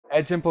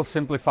Edge Impulse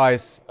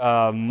simplifies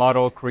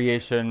model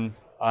creation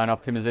and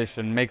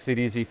optimization, makes it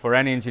easy for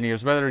any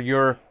engineers, whether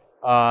you're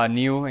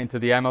new into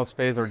the ML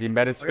space or the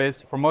embedded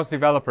space. For most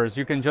developers,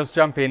 you can just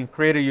jump in,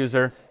 create a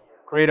user,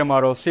 create a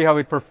model, see how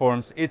it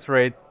performs,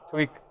 iterate,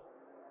 tweak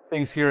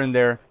things here and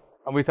there.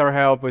 And with our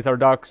help, with our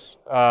docs,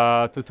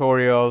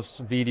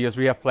 tutorials, videos,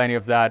 we have plenty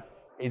of that.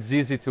 It's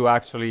easy to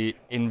actually,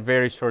 in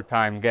very short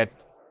time,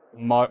 get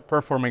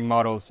performing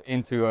models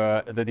into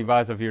the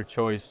device of your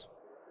choice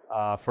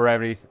for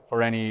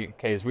any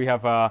case. We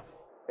have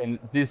in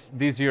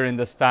this year in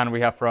the stand, we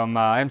have from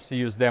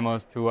MCUs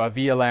demos to a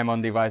VLM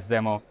on device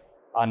demo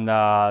and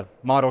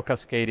model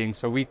cascading.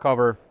 So we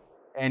cover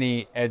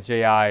any Edge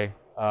AI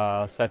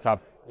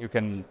setup you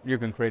can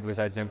create with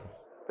Edge Impulse.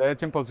 The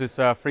Edge Impulse is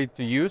free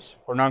to use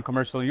for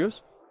non-commercial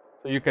use.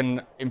 So you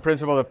can, in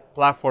principle, the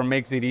platform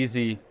makes it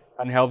easy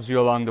and helps you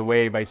along the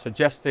way by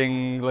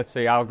suggesting, let's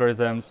say,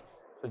 algorithms,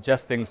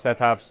 suggesting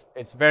setups.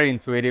 It's very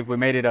intuitive. We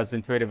made it as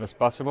intuitive as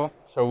possible.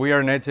 So we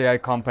are an Edge AI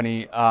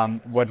company.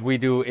 What we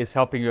do is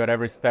helping you at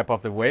every step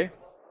of the way,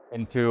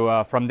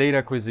 into from data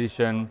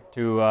acquisition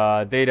to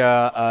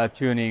data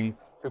tuning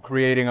to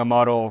creating a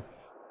model,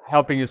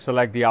 helping you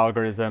select the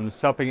algorithms,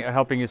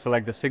 helping you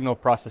select the signal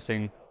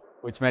processing,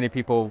 which many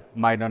people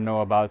might not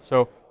know about.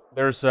 So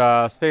there's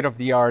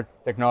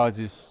state-of-the-art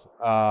technologies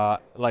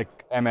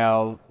like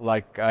ML,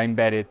 like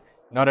embedded.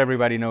 Not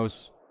everybody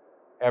knows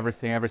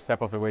everything, every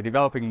step of the way.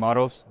 Developing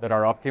models that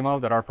are optimal,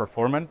 that are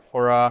performant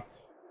for a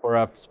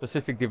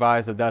specific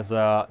device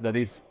that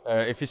is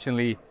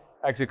efficiently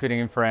executing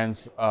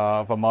inference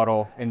of a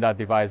model in that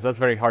device. That's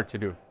very hard to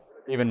do.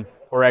 Even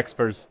for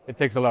experts, it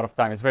takes a lot of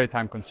time. It's very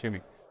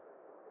time-consuming.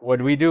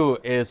 What we do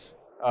is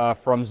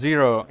from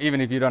zero, even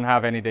if you don't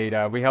have any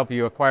data, we help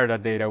you acquire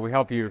that data. We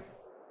help you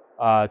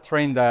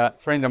train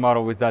the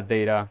model with that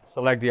data,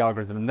 select the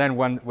algorithm, and then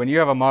when you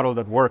have a model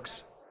that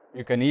works,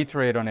 you can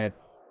iterate on it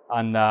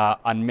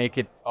and make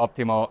it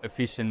optimal,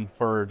 efficient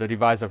for the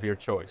device of your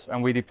choice.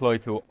 And we deploy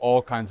to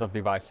all kinds of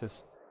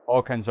devices,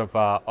 all kinds of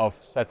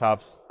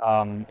setups.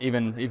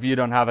 Even if you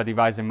don't have a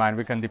device in mind,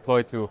 we can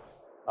deploy to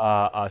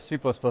a C++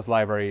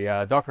 library,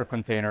 a Docker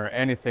container,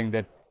 anything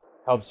that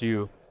helps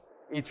you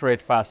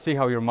iterate fast, see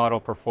how your model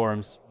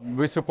performs.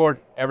 We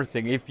support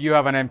everything. If you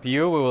have an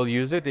MPU, we will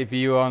use it. If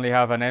you only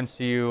have an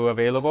MCU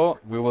available,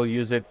 we will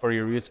use it for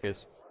your use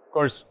case. Of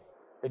course,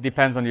 it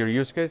depends on your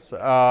use case.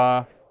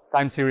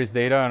 Time series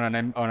data on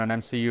an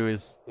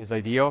MCU is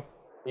ideal.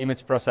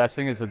 Image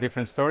processing is a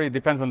different story. It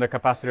depends on the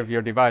capacity of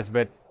your device,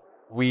 but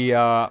we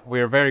are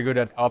very good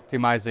at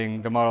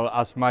optimizing the model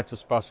as much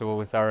as possible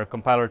with our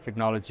compiler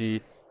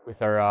technology,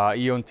 with our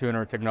Eon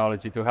tuner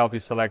technology to help you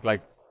select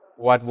like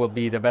what will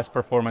be the best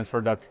performance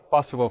for that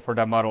possible for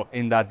that model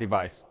in that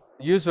device.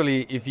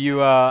 Usually, if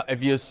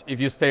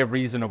you stay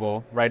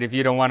reasonable, right? If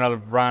you don't want to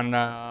run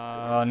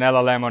an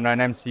LLM on an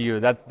MCU,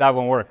 that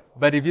won't work.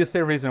 But if you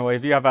stay reasonable,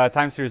 if you have a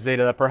time series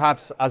data that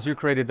perhaps as you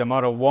created the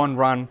model won't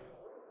run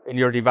in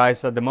your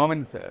device at the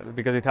moment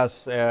because it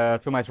has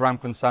too much RAM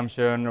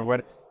consumption or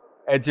what,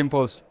 Edge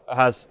Impulse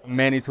has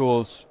many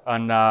tools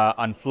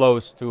and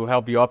flows to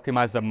help you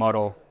optimize the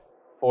model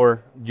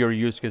for your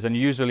use case. And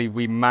usually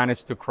we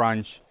manage to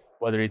crunch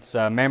whether it's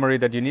memory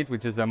that you need,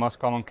 which is the most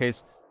common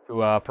case,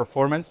 to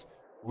performance.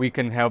 We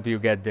can help you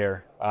get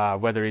there,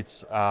 whether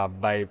it's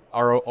by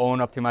our own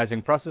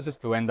optimizing processes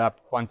to end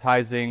up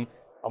quantizing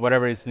or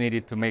whatever is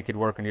needed to make it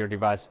work on your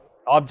device.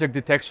 Object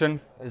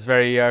detection is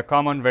very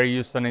common, very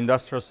used in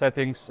industrial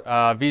settings.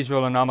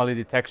 Visual anomaly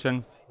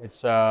detection,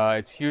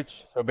 it's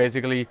huge. So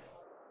basically,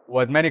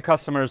 what many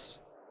customers,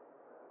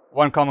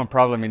 one common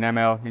problem in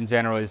ML in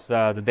general is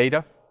the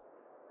data,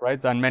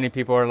 right? And many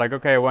people are like,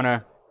 okay, I want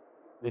to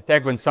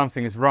detect when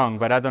something is wrong,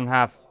 but I don't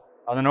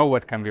know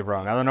what can be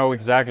wrong. I don't know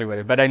exactly what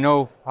it is, but I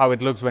know how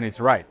it looks when it's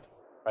right?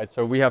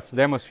 So we have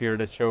demos here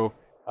that show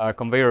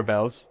conveyor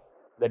belts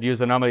that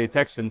use anomaly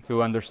detection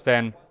to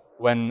understand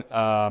when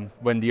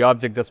the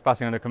object that's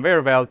passing on the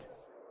conveyor belt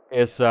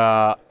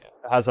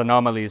has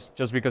anomalies,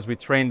 just because we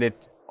trained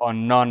it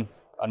on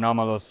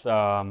non-anomalous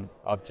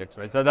objects,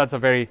 right? So that's a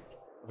very,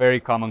 very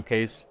common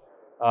case.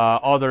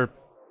 Other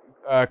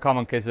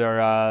common cases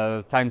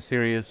are time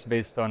series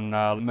based on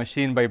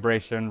machine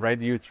vibration, right?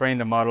 You train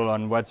the model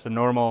on what's the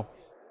normal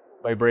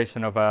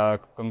vibration of a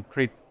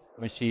concrete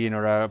machine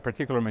or a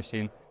particular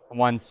machine.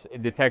 Once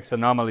it detects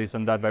anomalies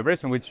on that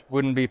vibration, which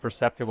wouldn't be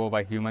perceptible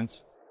by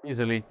humans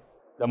easily,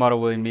 the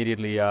model will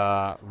immediately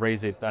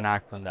raise it and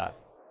act on that.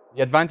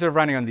 The advantage of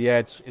running on the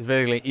edge is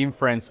basically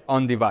inference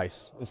on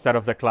device instead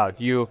of the cloud.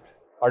 You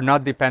are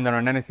not dependent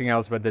on anything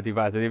else but the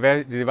device.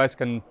 The device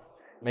can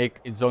make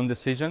its own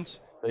decisions.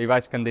 The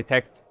device can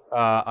detect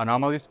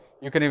anomalies.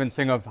 You can even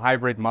think of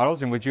hybrid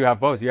models in which you have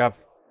both. You have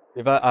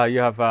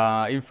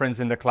inference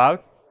in the cloud,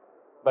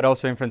 but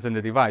also inference in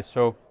the device.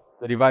 So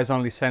the device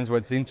only sends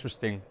what's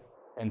interesting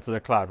into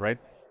the cloud, right?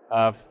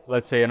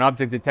 Let's say an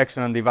object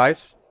detection on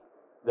device.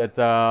 That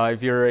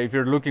if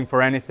you're looking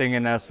for anything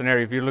in a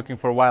scenario, if you're looking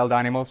for wild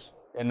animals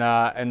in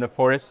the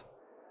forest,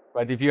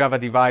 but if you have a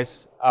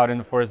device out in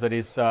the forest that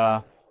is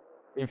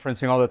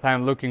inferencing all the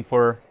time, looking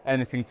for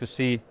anything to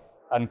see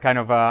and kind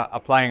of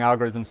applying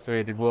algorithms to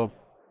it, it will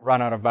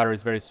run out of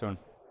batteries very soon.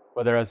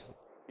 Whereas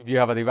if you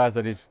have a device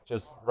that is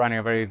just running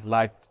a very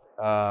light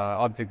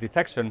object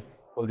detection,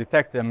 will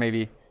detect them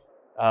maybe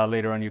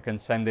later on you can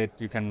send it,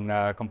 you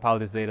can compile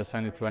this data,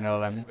 send it to an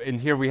LLM. In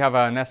here we have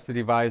a nested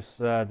device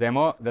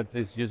demo that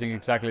is using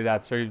exactly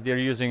that. So they're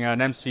using an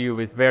MCU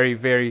with very,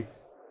 very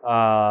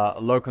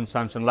low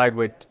consumption,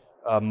 lightweight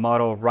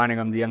model running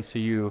on the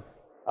MCU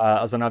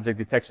as an object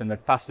detection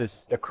that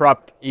passes the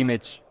cropped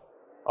image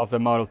of the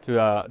model to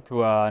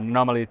a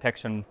anomaly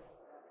detection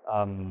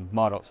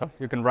model. So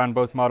you can run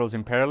both models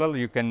in parallel.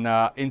 You can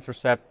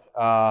intercept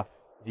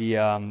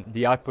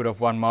the output of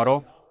one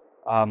model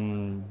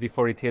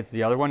before it hits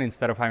the other one,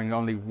 instead of having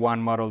only one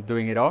model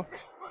doing it all.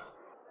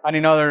 And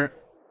in other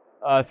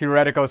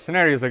theoretical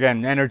scenarios,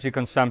 again, energy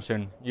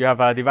consumption. You have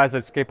a device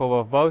that's capable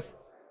of both,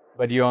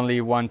 but you only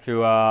want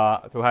to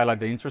highlight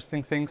the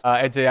interesting things.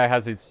 Edge AI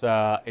has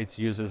its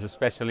uses,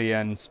 especially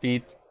in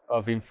speed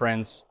of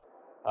inference,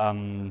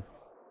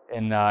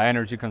 in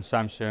energy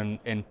consumption,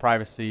 in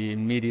privacy,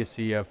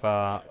 immediacy of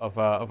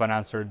an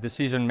answer,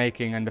 decision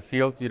making in the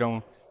field. You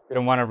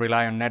don't want to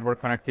rely on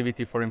network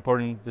connectivity for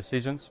important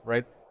decisions,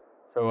 right?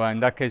 So in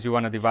that case, you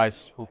want a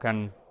device who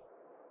can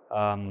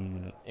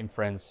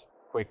inference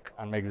quick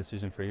and make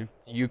decisions for you.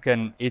 You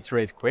can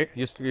iterate quick.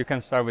 You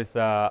can start with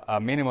a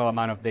minimal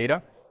amount of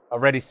data.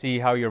 Already see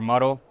how your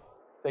model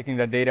taking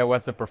that data,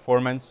 what's the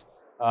performance.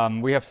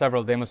 We have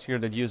several demos here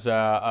that use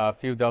a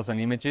few dozen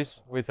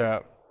images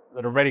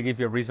that already give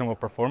you a reasonable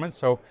performance.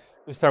 So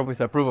you start with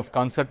a proof of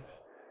concept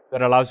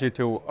that allows you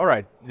to, all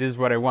right, this is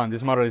what I want.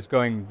 This model is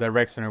going the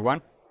direction I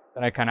want.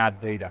 Then I can add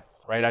data,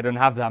 right? I don't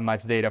have that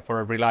much data for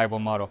a reliable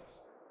model.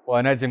 Well,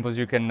 in Edge Impulse,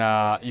 you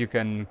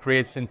can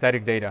create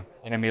synthetic data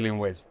in a million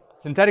ways.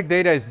 Synthetic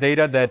data is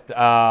data that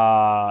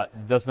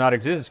does not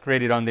exist. It's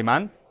created on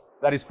demand.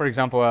 That is, for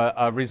example,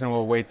 a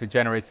reasonable way to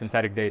generate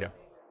synthetic data.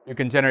 You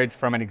can generate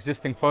from an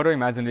existing photo.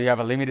 Imagine that you have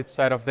a limited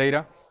set of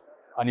data,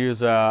 and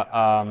use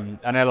an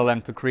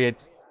LLM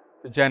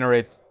to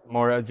generate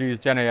more. Use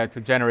GenAI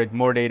to generate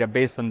more data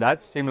based on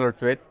that, similar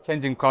to it,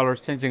 changing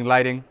colors, changing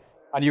lighting.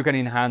 And you can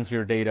enhance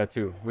your data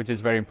too, which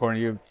is very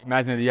important. You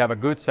imagine that you have a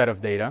good set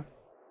of data,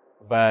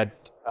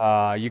 but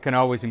you can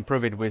always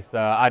improve it with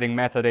adding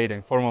metadata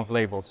in form of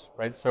labels,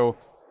 right? So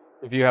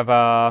if you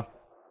have,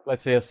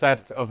 let's say, a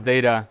set of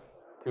data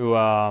to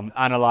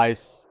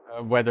analyze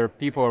whether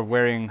people are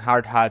wearing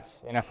hard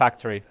hats in a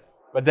factory,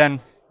 but then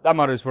that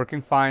model is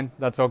working fine,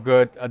 that's all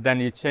good, then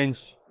you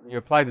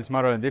apply this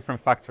model in a different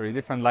factory,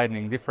 different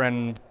lighting,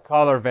 different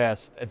color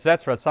vest,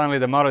 etc. Suddenly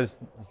the model is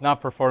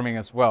not performing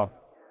as well.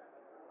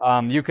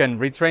 You can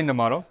retrain the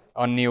model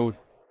on new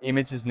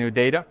images, new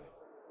data,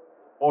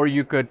 or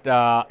you could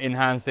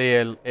enhance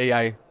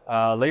AI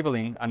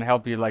labeling and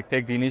help you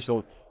take the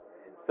initial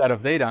set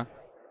of data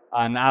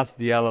and ask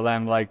the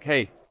LLM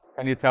hey,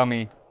 can you tell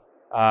me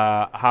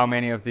how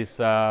many of these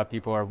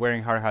people are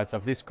wearing hard hats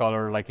of this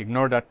color,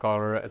 ignore that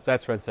color,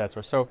 etc.,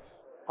 etc. So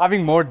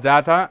having more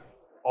data,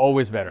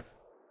 always better,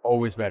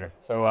 always better.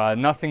 So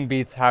nothing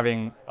beats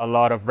having a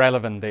lot of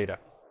relevant data.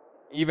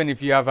 Even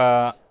if you have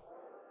a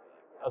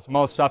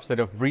small subset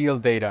of real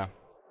data,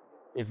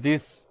 if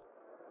this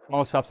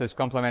small subset is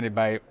complemented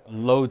by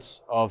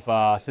loads of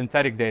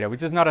synthetic data,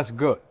 which is not as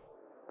good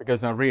because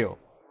it's not real,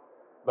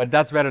 but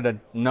that's better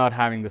than not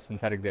having the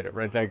synthetic data,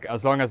 right?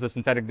 As long as the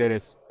synthetic data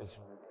is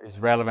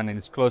relevant and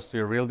is close to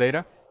your real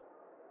data,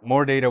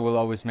 more data will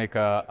always make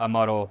a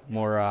model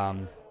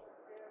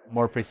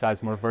more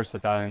precise, more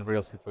versatile in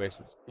real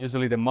situations.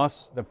 Usually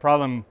the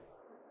problem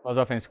most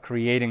often is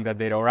creating that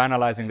data or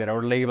analyzing data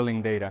or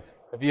labeling data.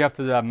 If you have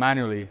to do that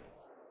manually,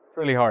 it's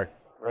really hard,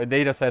 right?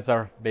 Data sets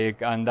are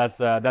big, and that's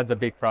a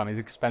big problem. It's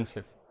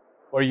expensive.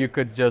 Or you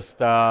could just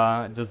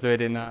do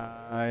it in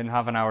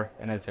half an hour,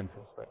 and it's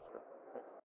simple.